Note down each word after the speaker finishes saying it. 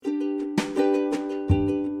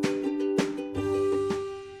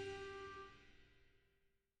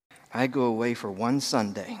I go away for one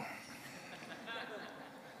Sunday.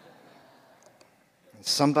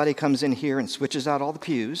 Somebody comes in here and switches out all the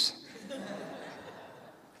pews,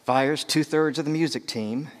 fires 2/3 of the music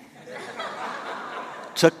team,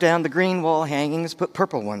 took down the green wall hangings, put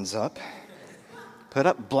purple ones up, put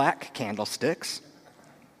up black candlesticks.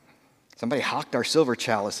 Somebody hocked our silver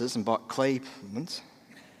chalices and bought clay ones.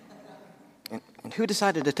 And who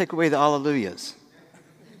decided to take away the Alleluias?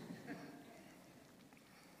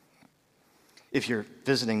 If you're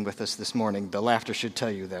visiting with us this morning, the laughter should tell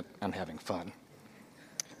you that I'm having fun.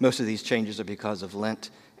 Most of these changes are because of Lent,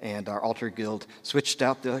 and our altar guild switched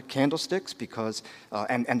out the candlesticks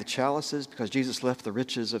and the chalices because Jesus left the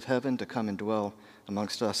riches of heaven to come and dwell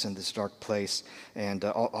amongst us in this dark place, and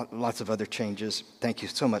lots of other changes. Thank you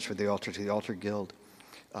so much for the altar guild.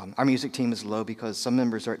 Our music team is low because some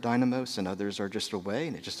members are at Dynamos and others are just away,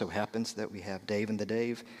 and it just so happens that we have Dave and the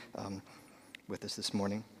Dave with us this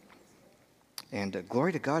morning. And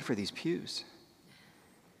glory to God for these pews.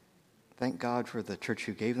 Thank God for the church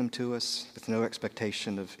who gave them to us with no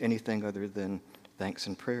expectation of anything other than thanks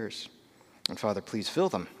and prayers. And Father, please fill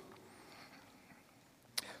them.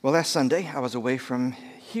 Well, last Sunday, I was away from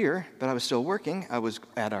here, but I was still working. I was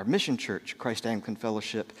at our mission church, Christ Anglican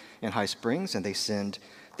Fellowship in High Springs, and they send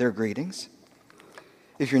their greetings.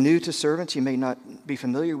 If you're new to Servants, you may not be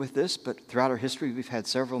familiar with this, but throughout our history, we've had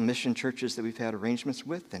several mission churches that we've had arrangements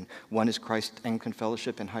with, and one is Christ Anglican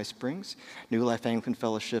Fellowship in High Springs. New Life Anglican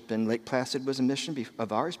Fellowship in Lake Placid was a mission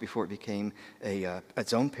of ours before it became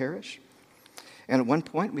its own parish. And at one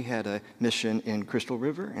point, we had a mission in Crystal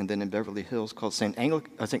River and then in Beverly Hills called St.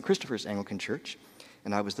 Christopher's Anglican Church,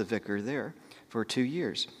 and I was the vicar there for 2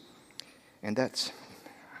 years. And that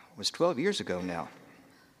was 12 years ago now.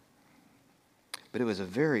 But it was a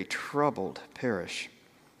very troubled parish.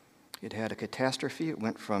 It had a catastrophe. It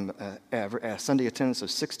went from a Sunday attendance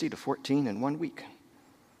of 60 to 14 in 1 week.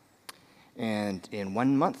 And in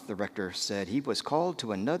 1 month, the rector said he was called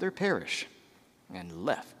to another parish and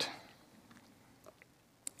left.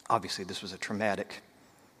 Obviously, this was a traumatic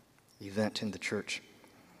event in the church.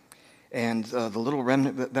 And the little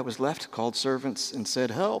remnant that was left called servants and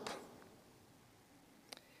said, "Help."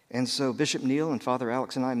 And so Bishop Neal and Father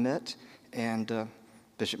Alex and I met, and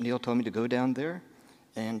Bishop Neal told me to go down there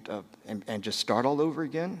and just start all over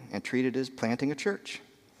again and treat it as planting a church.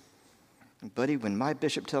 And buddy, when my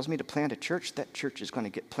bishop tells me to plant a church, that church is going to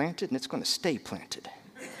get planted and it's going to stay planted.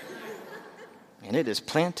 And it is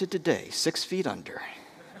planted today, 6 feet under.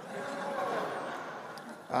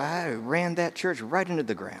 I ran that church right into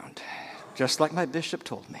the ground, just like my bishop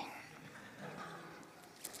told me.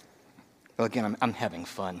 Well, again, I'm having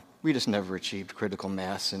fun. We just never achieved critical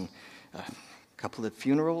mass, and a couple of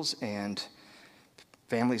funerals and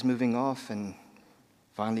families moving off, and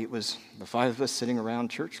finally it was the 5 of us sitting around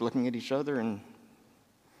church looking at each other and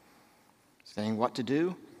saying what to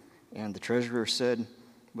do. And the treasurer said,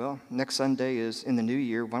 "Well, next Sunday is in the new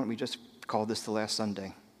year. Why don't we just call this the last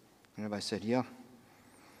Sunday?" And everybody said, "Yeah."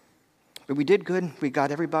 But we did good. We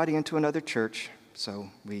got everybody into another church,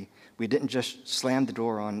 so we didn't just slam the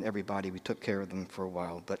door on everybody. We took care of them for a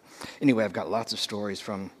while. But anyway, I've got lots of stories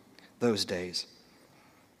from those days.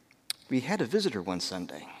 We had a visitor one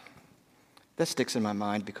Sunday. That sticks in my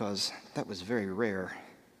mind because that was very rare.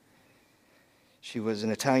 She was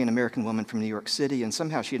an Italian-American woman from New York City, and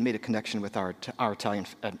somehow she had made a connection with our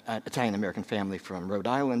Italian-American family from Rhode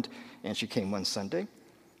Island, and she came one Sunday.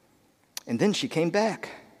 And then she came back.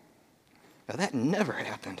 Now, that never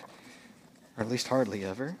happened, or at least hardly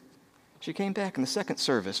ever. She came back in the second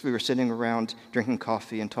service. We were sitting around drinking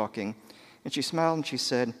coffee and talking, and she smiled and she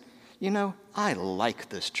said, "You know, I like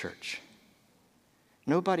this church.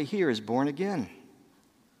 Nobody here is born again."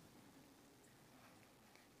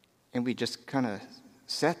 And we just kind of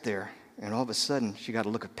sat there, and all of a sudden, she got a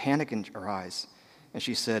look of panic in her eyes, and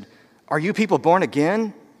she said, "Are you people born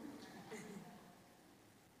again?"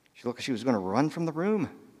 She looked like she was going to run from the room.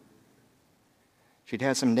 She'd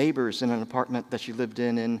had some neighbors in an apartment that she lived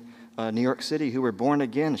in New York City who were born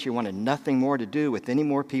again. She wanted nothing more to do with any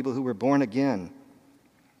more people who were born again.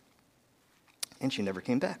 And she never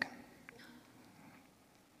came back.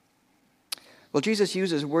 Well, Jesus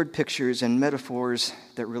uses word pictures and metaphors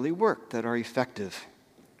that really work, that are effective.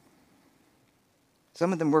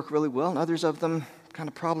 Some of them work really well, and others of them kind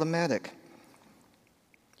of problematic.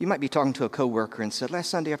 You might be talking to a coworker and said, "Last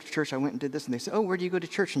Sunday after church I went and did this," and they say, "Oh, where do you go to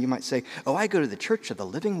church?" And you might say, "Oh, I go to the Church of the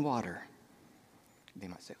Living Water." They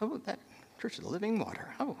might say, "Oh, that Church of the Living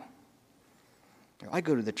Water. Oh. I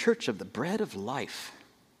go to the Church of the Bread of Life."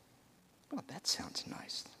 Oh, that sounds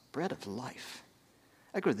nice. Bread of Life.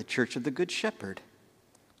 I go to the Church of the Good Shepherd.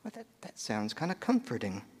 Well, that sounds kind of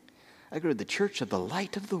comforting. I go to the church of the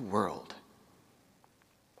light of the world.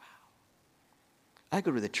 Wow. I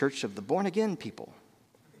go to the church of the born-again people.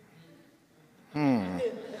 Well,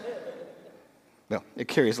 it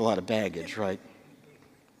carries a lot of baggage, right?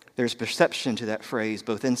 There's perception to that phrase,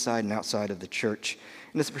 both inside and outside of the church.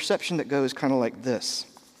 And it's a perception that goes kind of like this.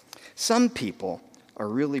 Some people are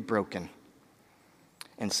really broken,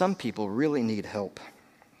 and some people really need help.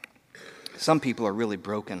 Some people are really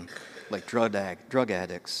broken, like drug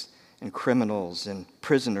addicts and criminals and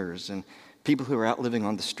prisoners and people who are out living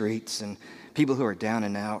on the streets and people who are down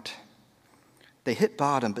and out. They hit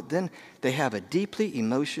bottom, but then they have a deeply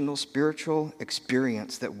emotional, spiritual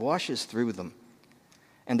experience that washes through them.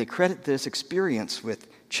 And they credit this experience with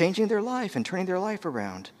changing their life and turning their life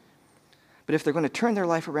around. But if they're going to turn their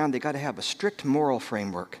life around, they've got to have a strict moral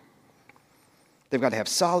framework. They've got to have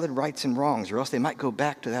solid rights and wrongs, or else they might go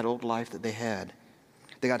back to that old life that they had.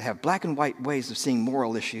 They've got to have black and white ways of seeing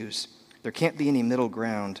moral issues. There can't be any middle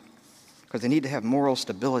ground, because they need to have moral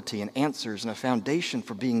stability and answers and a foundation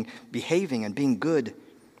for behaving and being good,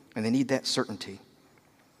 and they need that certainty.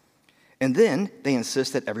 And then they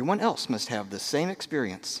insist that everyone else must have the same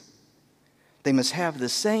experience. They must have the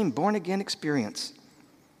same born-again experience.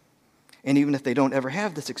 And even if they don't ever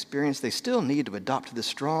have this experience, they still need to adopt this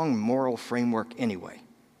strong moral framework anyway.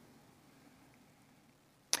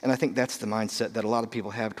 And I think that's the mindset that a lot of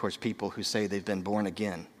people have towards people who say they've been born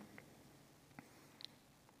again.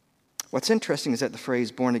 What's interesting is that the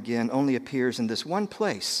phrase born again only appears in this one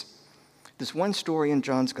place, this one story in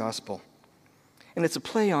John's gospel. And it's a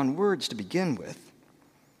play on words to begin with.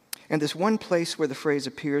 And this one place where the phrase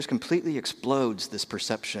appears completely explodes this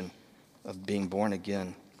perception of being born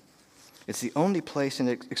again. It's the only place, and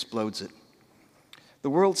it explodes it. The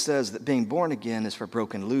world says that being born again is for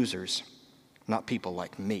broken losers, not people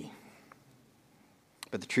like me.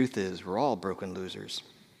 But the truth is, we're all broken losers.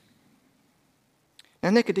 Now,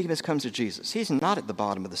 Nicodemus comes to Jesus. He's not at the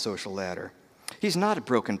bottom of the social ladder. He's not a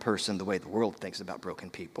broken person the way the world thinks about broken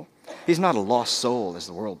people. He's not a lost soul as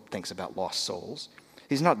the world thinks about lost souls.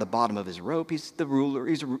 He's not at the bottom of his rope. He's the ruler.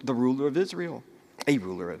 He's the ruler of Israel, a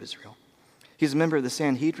ruler of Israel. He's a member of the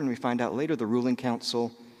Sanhedrin, we find out later, the ruling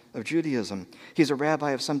council of Judaism. He's a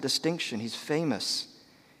rabbi of some distinction. He's famous.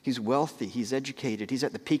 He's wealthy. He's educated. He's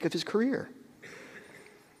at the peak of his career.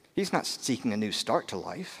 He's not seeking a new start to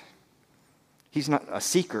life. He's not a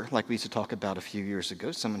seeker like we used to talk about a few years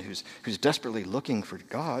ago, someone who's desperately looking for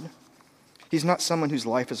God. He's not someone whose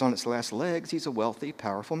life is on its last legs. He's a wealthy,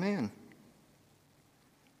 powerful man.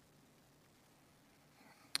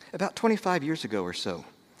 About 25 years ago or so,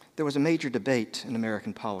 there was a major debate in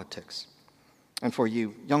American politics. And for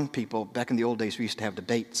you young people, back in the old days, we used to have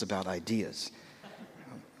debates about ideas.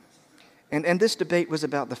 And this debate was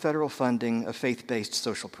about the federal funding of faith-based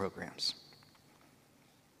social programs.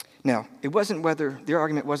 Now, the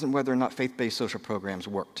argument wasn't whether or not faith-based social programs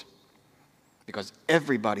worked, because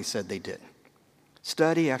everybody said they did.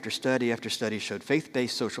 Study after study after study showed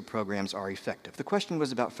faith-based social programs are effective. The question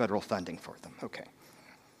was about federal funding for them. Okay.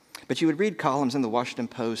 But you would read columns in the Washington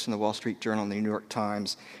Post and the Wall Street Journal and the New York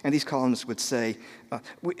Times, and these columns would say,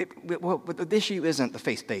 the issue isn't the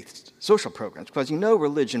faith-based social programs, because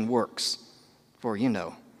religion works for,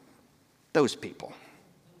 those people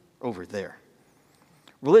over there.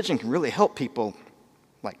 Religion can really help people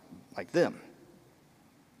like them.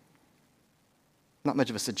 Not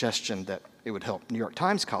much of a suggestion that it would help New York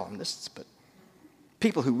Times columnists, but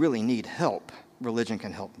people who really need help, religion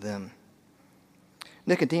can help them.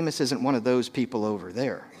 Nicodemus isn't one of those people over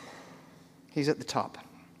there. He's at the top.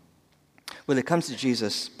 When it comes to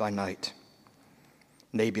Jesus by night,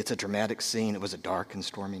 maybe it's a dramatic scene. It was a dark and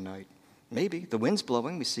stormy night. Maybe the wind's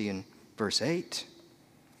blowing, we see in verse 8.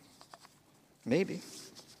 Maybe.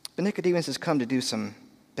 But Nicodemus has come to do some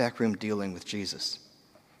backroom dealing with Jesus,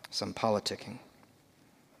 some politicking.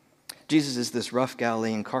 Jesus is this rough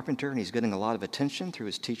Galilean carpenter, and he's getting a lot of attention through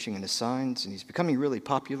his teaching and his signs, and he's becoming really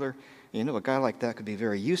popular. A guy like that could be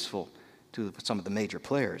very useful to some of the major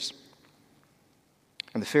players.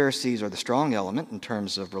 And the Pharisees are the strong element in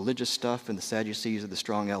terms of religious stuff, and the Sadducees are the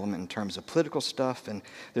strong element in terms of political stuff, and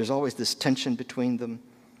there's always this tension between them.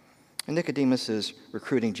 And Nicodemus is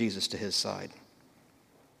recruiting Jesus to his side.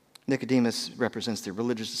 Nicodemus represents the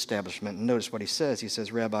religious establishment, and notice what he says. He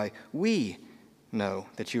says, "Rabbi, we know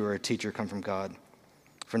that you are a teacher come from God,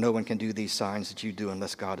 for no one can do these signs that you do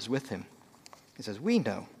unless God is with him." He says, we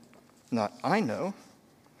know, not I know.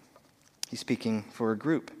 He's speaking for a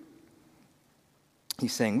group.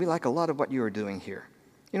 He's saying, we like a lot of what you are doing here.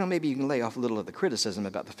 Maybe you can lay off a little of the criticism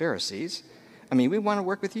about the Pharisees. We want to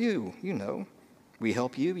work with you, We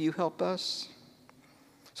help you, you help us.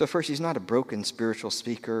 So first, he's not a broken spiritual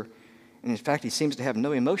speaker. And in fact, he seems to have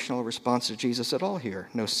no emotional response to Jesus at all here,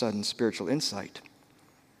 no sudden spiritual insight.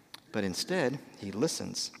 But instead, he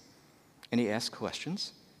listens, and he asks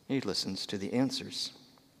questions, and he listens to the answers.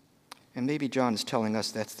 And maybe John is telling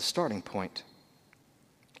us that's the starting point,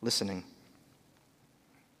 listening.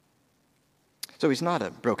 So he's not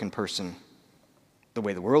a broken person the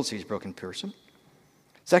way the world sees broken person.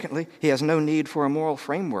 Secondly, he has no need for a moral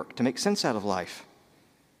framework to make sense out of life.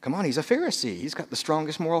 Come on, he's a Pharisee. He's got the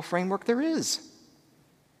strongest moral framework there is.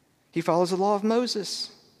 He follows the law of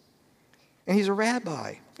Moses. And he's a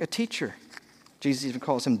rabbi, a teacher. Jesus even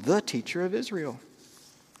calls him the teacher of Israel.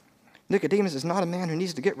 Nicodemus is not a man who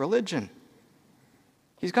needs to get religion.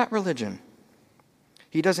 He's got religion.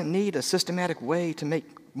 He doesn't need a systematic way to make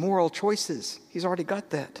moral choices. He's already got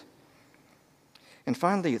that. And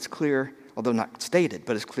finally, it's clear, although not stated,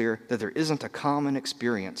 but it's clear that there isn't a common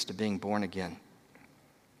experience to being born again.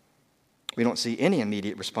 We don't see any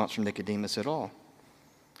immediate response from Nicodemus at all.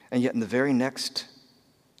 And yet in the very next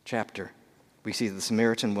chapter, we see the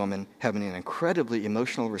Samaritan woman having an incredibly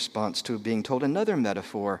emotional response to being told another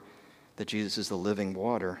metaphor that Jesus is the living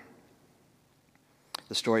water.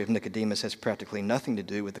 The story of Nicodemus has practically nothing to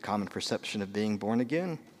do with the common perception of being born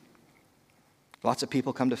again. Lots of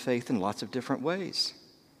people come to faith in lots of different ways,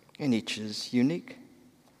 and each is unique.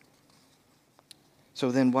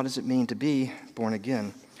 So then, what does it mean to be born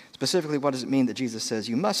again? Specifically, what does it mean that Jesus says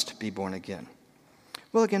you must be born again?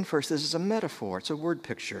 Well, again, first, this is a metaphor. It's a word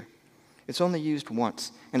picture. It's only used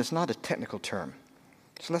once, and it's not a technical term.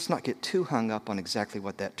 So let's not get too hung up on exactly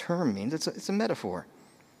what that term means. It's a metaphor.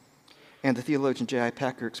 And the theologian J.I.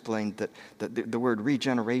 Packer explained that the word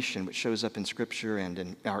regeneration, which shows up in Scripture and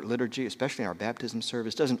in our liturgy, especially in our baptism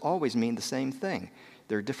service, doesn't always mean the same thing.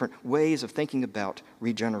 There are different ways of thinking about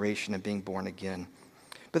regeneration and being born again.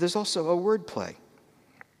 But there's also a word play.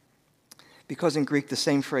 Because in Greek, the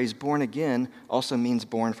same phrase, born again, also means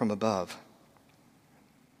born from above.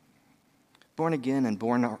 Born again and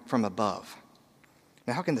born from above.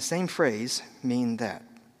 Now, how can the same phrase mean that?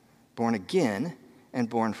 Born again and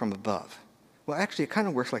born from above. Well, actually, it kind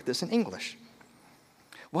of works like this in English.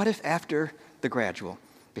 What if after the gradual,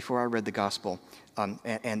 before I read the gospel, after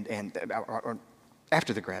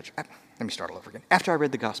the gradual, let me start all over again. After I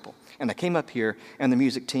read the gospel, and I came up here, and the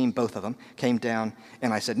music team, both of them, came down,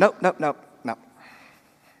 and I said, nope.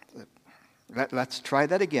 Let's try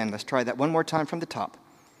that again. Let's try that one more time from the top.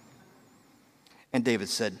 And David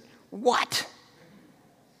said, what?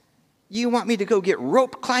 You want me to go get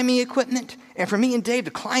rope climbing equipment and for me and Dave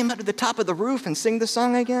to climb up to the top of the roof and sing the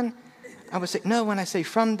song again? I would say, no, when I say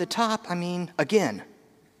from the top, I mean again.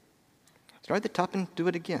 Start at the top and do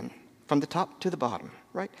it again. From the top to the bottom,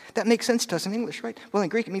 right? That makes sense to us in English, right? Well, in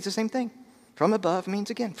Greek, it means the same thing. From above means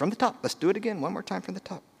again. From the top. Let's do it again one more time from the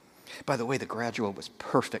top. By the way, the gradual was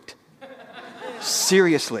perfect.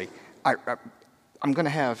 Seriously. I'm going to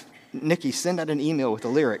have Nikki send out an email with the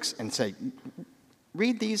lyrics and say,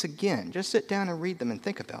 read these again. Just sit down and read them and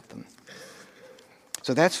think about them.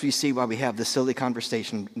 So that's, you see, why we have this silly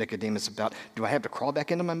conversation, Nicodemus, about, do I have to crawl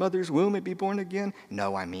back into my mother's womb and be born again?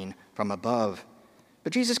 No, I mean from above.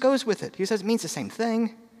 But Jesus goes with it. He says it means the same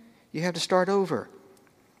thing. You have to start over.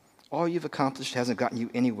 All you've accomplished hasn't gotten you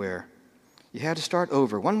anywhere. You have to start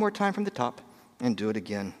over one more time from the top and do it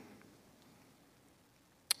again.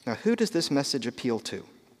 Now, who does this message appeal to?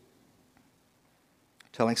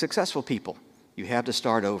 Telling successful people, you have to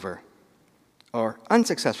start over. Or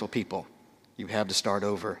unsuccessful people, you have to start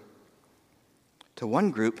over. To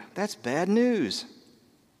one group, that's bad news.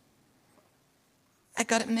 I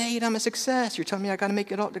got it made, I'm a success. You're telling me I got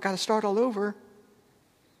to start all over.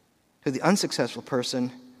 To the unsuccessful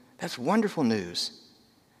person, that's wonderful news.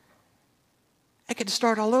 I get to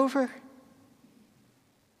start all over.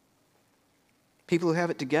 People who have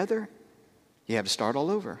it together, you have to start all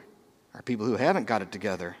over. Or people who haven't got it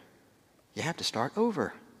together, you have to start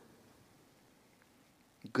over.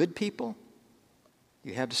 Good people,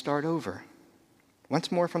 you have to start over.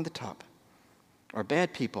 Once more from the top. Or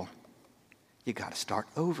bad people, you got to start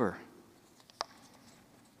over.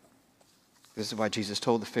 This is why Jesus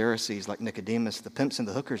told the Pharisees, like Nicodemus, the pimps and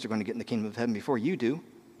the hookers are going to get in the kingdom of heaven before you do.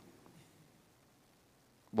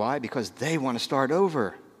 Why? Because they want to start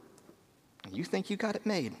over. And you think you got it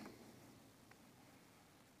made.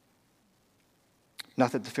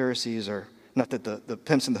 Not that the Pharisees are, not that the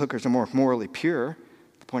pimps and the hookers are more morally pure.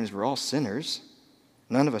 The point is we're all sinners.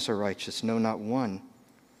 None of us are righteous, no, not one.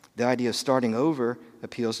 The idea of starting over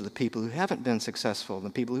appeals to the people who haven't been successful, the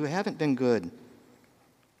people who haven't been good.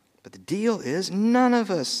 But the deal is none of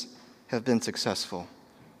us have been successful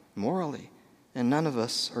morally, and none of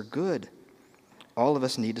us are good. All of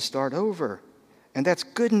us need to start over. And that's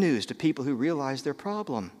good news to people who realize their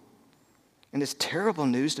problem. And it's terrible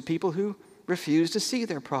news to people who refuse to see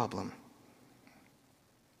their problem.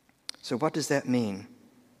 So what does that mean,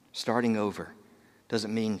 starting over? Does it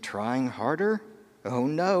mean trying harder? Oh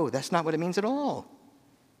no, that's not what it means at all.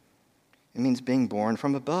 It means being born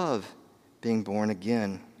from above, being born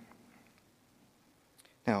again.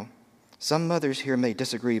 Now, some mothers here may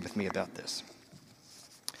disagree with me about this,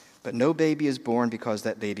 but no baby is born because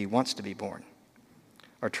that baby wants to be born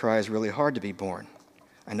or tries really hard to be born.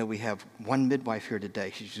 I know we have one midwife here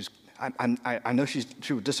today. I know she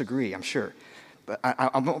will disagree, I'm sure. But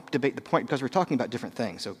I won't debate the point because we're talking about different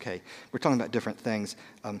things, okay? We're talking about different things.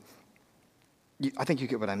 I think you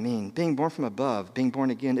get what I mean. Being born from above, being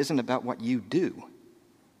born again, isn't about what you do.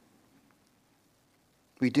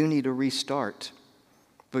 We do need a restart,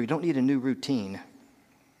 but we don't need a new routine.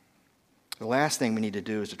 The last thing we need to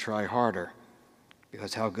do is to try harder,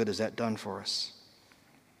 because how good has that done for us?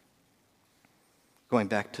 Going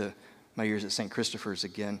back to my years at St. Christopher's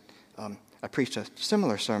again, I preached a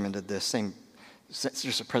similar sermon to this, it's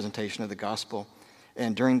just a presentation of the gospel.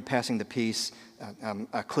 And during passing the peace,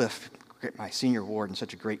 Cliff, my senior warden,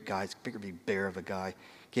 such a great guy, he's a big bear of a guy,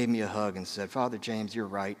 gave me a hug and said, "Father James, you're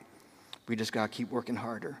right. We just got to keep working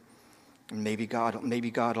harder. And maybe God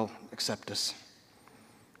will accept us."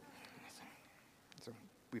 So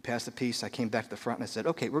we passed the peace. I came back to the front and I said,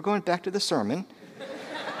 "Okay, we're going back to the sermon."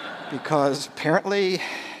 Because apparently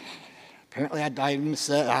I even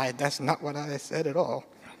said, that's not what I said at all.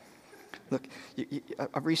 Look,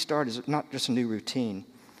 a restart is not just a new routine.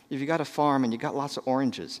 If you got a farm and you got lots of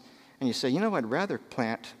oranges, and you say, you know, I'd rather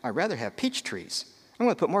have peach trees. I'm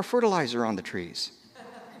going to put more fertilizer on the trees.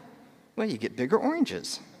 Well, you get bigger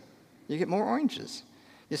oranges. You get more oranges.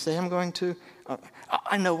 You say, I'm going to,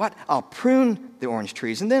 I know what, I'll prune the orange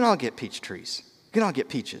trees, and then I'll get peach trees. Then I'll get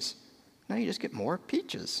peaches. No, you just get more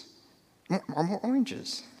peaches, more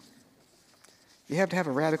oranges. You have to have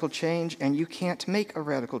a radical change, and you can't make a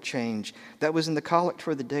radical change. That was in the collect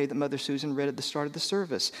for the day that Mother Susan read at the start of the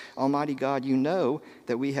service. Almighty God, you know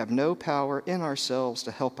that we have no power in ourselves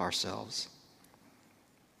to help ourselves.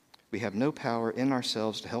 We have no power in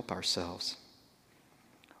ourselves to help ourselves.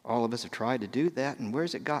 All of us have tried to do that, and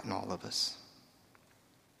where's it gotten all of us?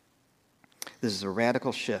 This is a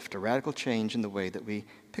radical shift, a radical change in the way that we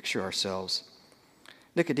picture ourselves.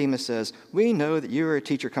 Nicodemus says, we know that you are a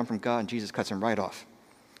teacher come from God, and Jesus cuts him right off.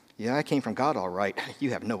 Yeah, I came from God all right.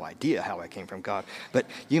 You have no idea how I came from God, but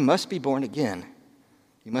you must be born again.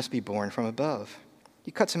 You must be born from above.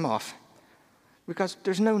 He cuts him off because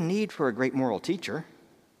there's no need for a great moral teacher.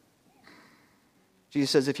 Jesus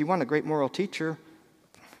says, if you want a great moral teacher,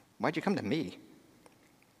 why'd you come to me?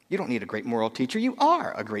 You don't need a great moral teacher. You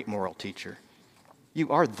are a great moral teacher. You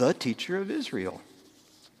are the teacher of Israel.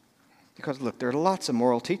 Because, look, there are lots of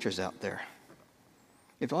moral teachers out there.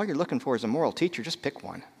 If all you're looking for is a moral teacher, just pick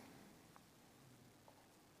one.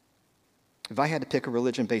 If I had to pick a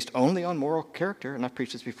religion based only on moral character, and I've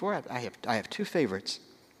preached this before, I have two favorites.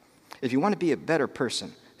 If you want to be a better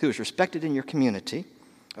person who is respected in your community,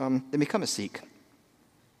 then become a Sikh.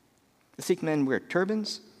 The Sikh men wear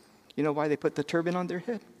turbans. You know why they put the turban on their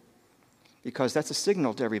head? Because that's a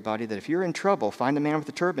signal to everybody that if you're in trouble, find a man with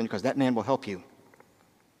a turban, because that man will help you.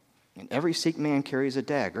 And every Sikh man carries a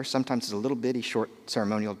dagger. Sometimes it's a little bitty, short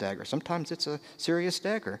ceremonial dagger. Sometimes it's a serious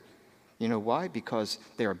dagger. You know why? Because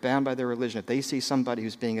they are bound by their religion. If they see somebody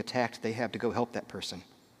who's being attacked, they have to go help that person.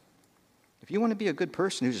 If you want to be a good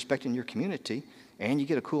person who's respected in your community, and you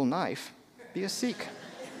get a cool knife, be a Sikh.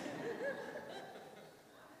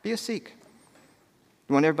 Be a Sikh.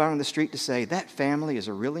 You want everybody on the street to say, that family is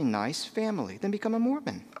a really nice family. Then become a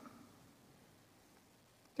Mormon.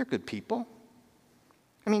 They're good people.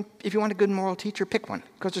 I mean, if you want a good moral teacher, pick one,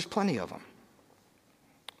 because there's plenty of them.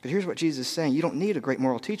 But here's what Jesus is saying. You don't need a great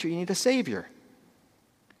moral teacher. You need a Savior.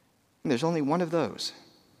 And there's only one of those.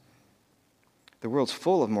 The world's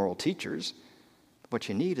full of moral teachers. What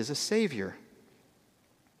you need is a Savior.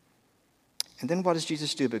 And then what does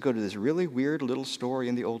Jesus do but go to this really weird little story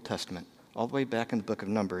in the Old Testament, all the way back in the book of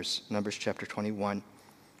Numbers, Numbers chapter 21.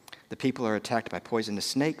 The people are attacked by poisonous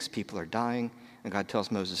snakes. People are dying. And God tells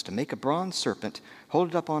Moses to make a bronze serpent, hold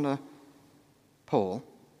it up on a pole,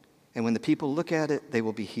 and when the people look at it, they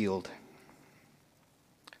will be healed.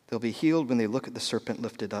 They'll be healed when they look at the serpent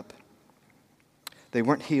lifted up. They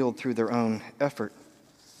weren't healed through their own effort.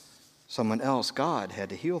 Someone else, God, had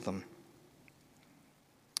to heal them.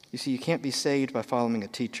 You see, you can't be saved by following a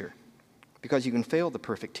teacher, because you can fail the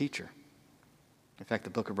perfect teacher. In fact, the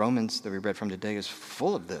book of Romans that we read from today is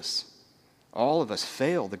full of this. All of us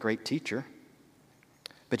fail the great teacher.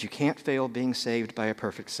 But you can't fail being saved by a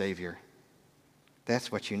perfect Savior.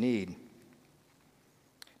 That's what you need.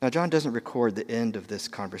 Now, John doesn't record the end of this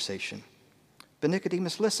conversation, but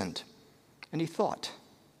Nicodemus listened, and he thought.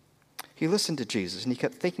 He listened to Jesus, and he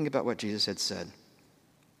kept thinking about what Jesus had said.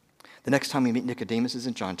 The next time we meet Nicodemus is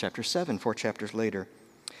in John chapter 7, 4 chapters later.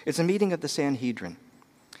 It's a meeting of the Sanhedrin,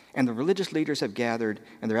 and the religious leaders have gathered,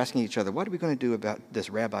 and they're asking each other, what are we going to do about this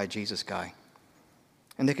Rabbi Jesus guy?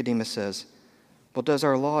 And Nicodemus says, well, does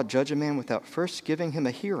our law judge a man without first giving him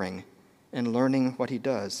a hearing and learning what he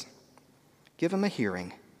does? Give him a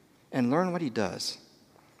hearing and learn what he does.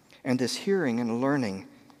 And this hearing and learning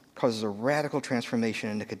causes a radical transformation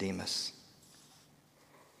in Nicodemus.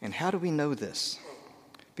 And how do we know this?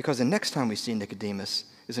 Because the next time we see Nicodemus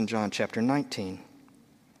is in John chapter 19,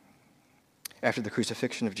 after the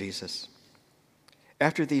crucifixion of Jesus.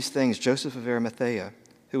 After these things, Joseph of Arimathea,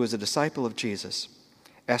 who was a disciple of Jesus,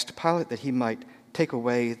 asked Pilate that he might take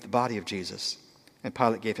away the body of Jesus, and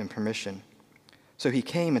Pilate gave him permission. So he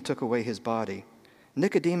came and took away his body.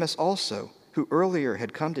 Nicodemus also, who earlier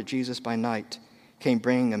had come to Jesus by night, came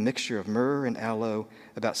bringing a mixture of myrrh and aloe,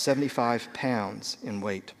 about 75 pounds in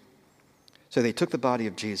weight. So they took the body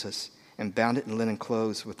of Jesus and bound it in linen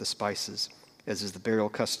clothes with the spices, as is the burial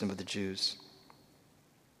custom of the Jews.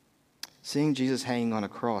 Seeing Jesus hanging on a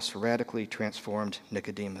cross radically transformed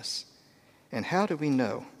Nicodemus. And how do we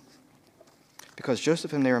know? Because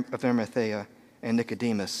Joseph of Arimathea and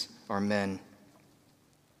Nicodemus are men,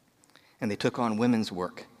 and they took on women's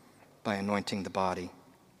work by anointing the body.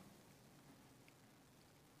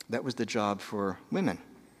 That was the job for women,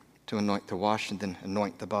 to wash and then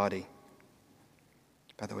anoint the body.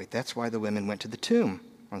 By the way, that's why the women went to the tomb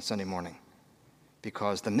on Sunday morning,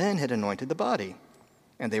 because the men had anointed the body,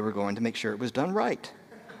 and they were going to make sure it was done right.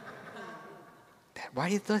 Why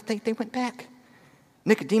do you think they went back?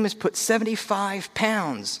 Nicodemus put 75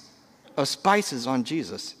 pounds of spices on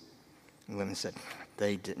Jesus. And women said,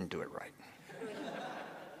 they didn't do it right.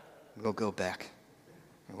 We'll go back.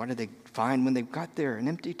 And what did they find when they got there? An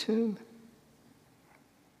empty tomb.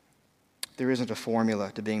 There isn't a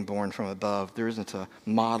formula to being born from above. There isn't a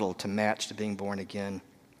model to match to being born again.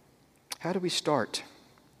 How do we start?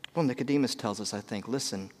 Well, Nicodemus tells us, I think,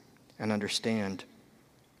 listen and understand.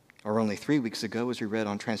 Or only 3 weeks ago, as we read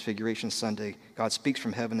on Transfiguration Sunday, God speaks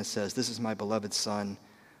from heaven and says, this is my beloved Son.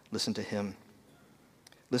 Listen to him.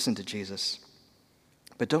 Listen to Jesus.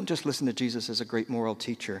 But don't just listen to Jesus as a great moral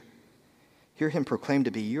teacher. Hear him proclaim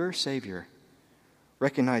to be your Savior.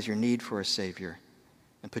 Recognize your need for a Savior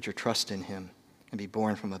and put your trust in him and be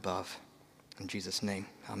born from above. In Jesus' name,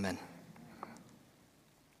 amen.